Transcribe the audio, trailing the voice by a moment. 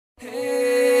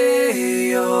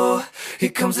here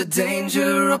comes the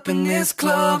danger up in this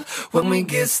club. When we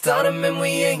get started, man, we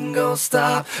ain't gon'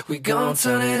 stop. We gon'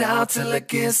 turn it out till it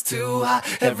gets too hot.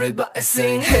 Everybody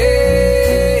sing,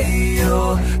 hey,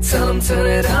 yo. Tell them turn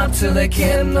it out till they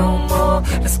can't no more.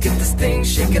 Let's get this thing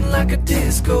shaking like a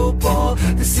disco ball.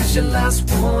 This is your last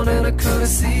one and a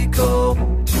courtesy call.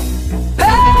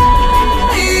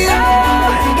 Hey, yo.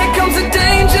 Here comes the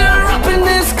danger up in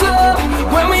this club.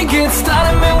 When we get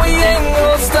started, man, we ain't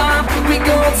gon' stop. We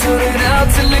gon' turn it out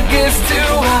till it gets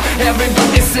too hot.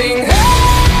 Everybody sing,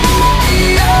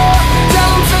 hey, yo. Tell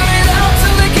them turn it out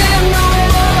till they can't no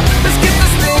more. Let's get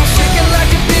this thing shaking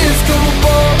like a disco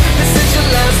ball. This is your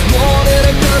last one and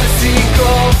a courtesy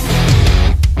call.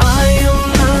 I am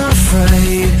not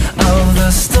afraid of the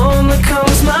storm that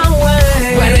comes my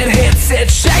way. When it hits,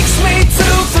 it shakes me to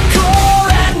the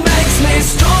core and makes me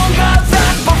stronger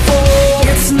than before.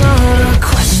 It's not a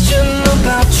question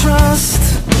about trust,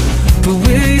 but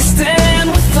will you stand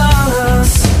with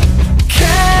us?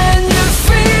 Can you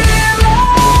feel it?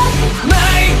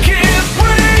 Make it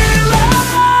real.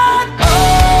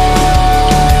 Oh,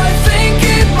 I think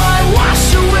it might wash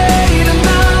away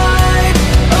tonight.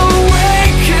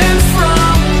 Awaken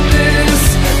from this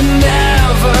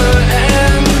never-ending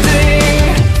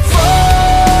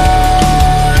fight.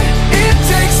 It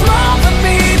takes more than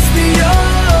meets the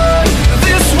eye.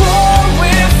 This war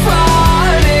we're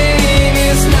fighting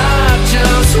is not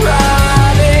just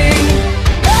riding.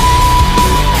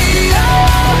 Hey,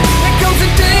 yeah. Here comes the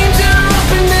danger up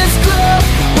in this club.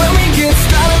 When we get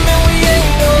started, man, we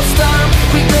ain't gon' stop.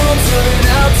 We gon' turn it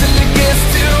out till it gets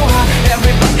too hot.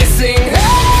 Everybody sing,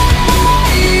 hey,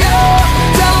 yeah.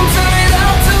 Tell them turn it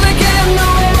out till they can't no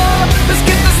more. Let's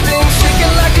get this thing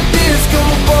shaking like a disco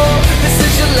ball. This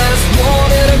is your last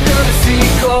one and a courtesy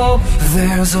call.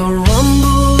 There's a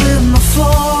rumble in the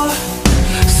floor,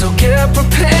 so get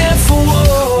prepared for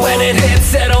war. When it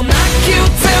hits, it'll knock you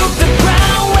to the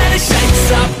ground. When it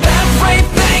shakes up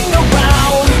everything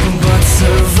around. But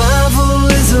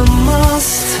survival is a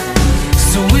must,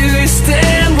 so will you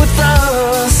stand with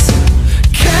us?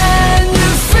 Can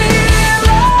you feel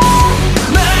it?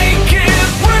 Make it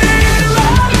real.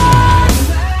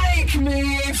 Make me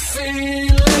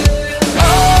feel it.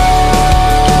 Oh,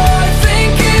 I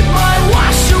think it might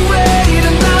wash away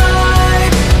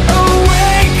tonight.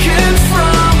 Awaken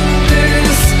from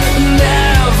this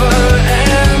never-ending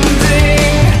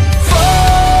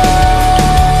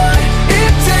fight.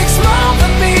 It takes more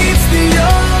than meets the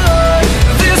eye.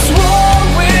 This war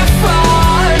we're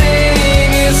fighting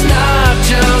is not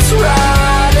just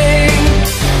riding.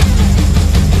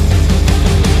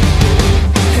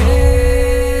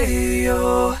 Hey, yo.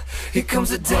 Here comes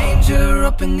the danger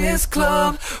up in this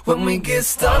club. When we get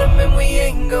started, man, we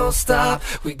ain't gon' stop.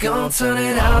 We gon' turn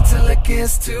it out till it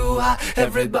gets too hot.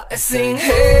 Everybody sing,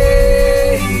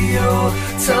 hey, yo.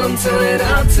 Tell them turn it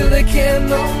out till they can't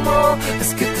no more.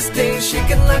 Let's get this thing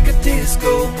shaking like a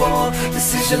disco ball.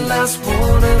 This is your last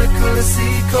one and a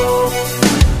courtesy call.